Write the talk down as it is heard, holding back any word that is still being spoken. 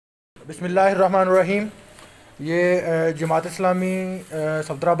बिस्मिल्लाहिर्रहमानिर्रहीम। ये जमात इस्लामी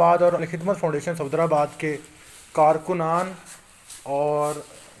صفدرآباد और الخدمت فاؤنڈیشن صفدرآباد के कारकुनान और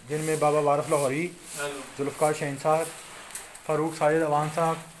जिनमें बाबा वारस लाहौरी, जुल्फ़कार शहीन साहब, फ़ारूक साजिद अवान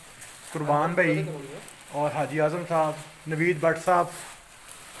साहब, कुर्बान भाई और हाजी आज़म साहब, नवीद भट्ट साहब,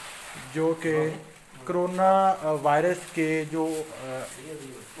 जो कि करोना वायरस के जो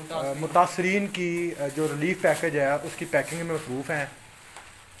मतासरीन की जो रिलीफ पैकेज है उसकी पैकिंग में मसरूफ़ हैं।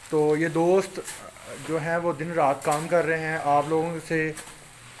 तो ये दोस्त जो हैं वो दिन रात काम कर रहे हैं। आप लोगों से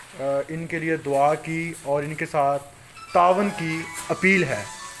इनके लिए दुआ की और इनके साथ तावन की अपील है।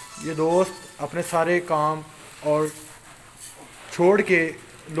 ये दोस्त अपने सारे काम और छोड़ के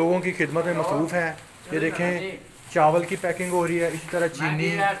लोगों की खिदमत में मसरूफ़ हैं। ये देखें, चावल की पैकिंग हो रही है, इसी तरह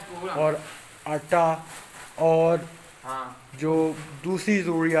चीनी और आटा और जो दूसरी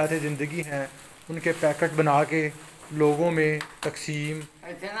ज़रूरियात ज़िंदगी हैं उनके पैकेट बना के लोगों में तकसीम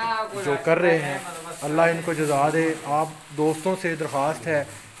जो कर रहे हैं। अल्लाह इनको जज़ा दे। आप दोस्तों से दरख्वास्त है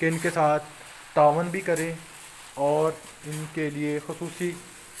कि इनके साथ तावन भी करें और इनके लिए ख़ुसूसी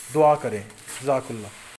दुआ करें। जज़ाकुल्लाह।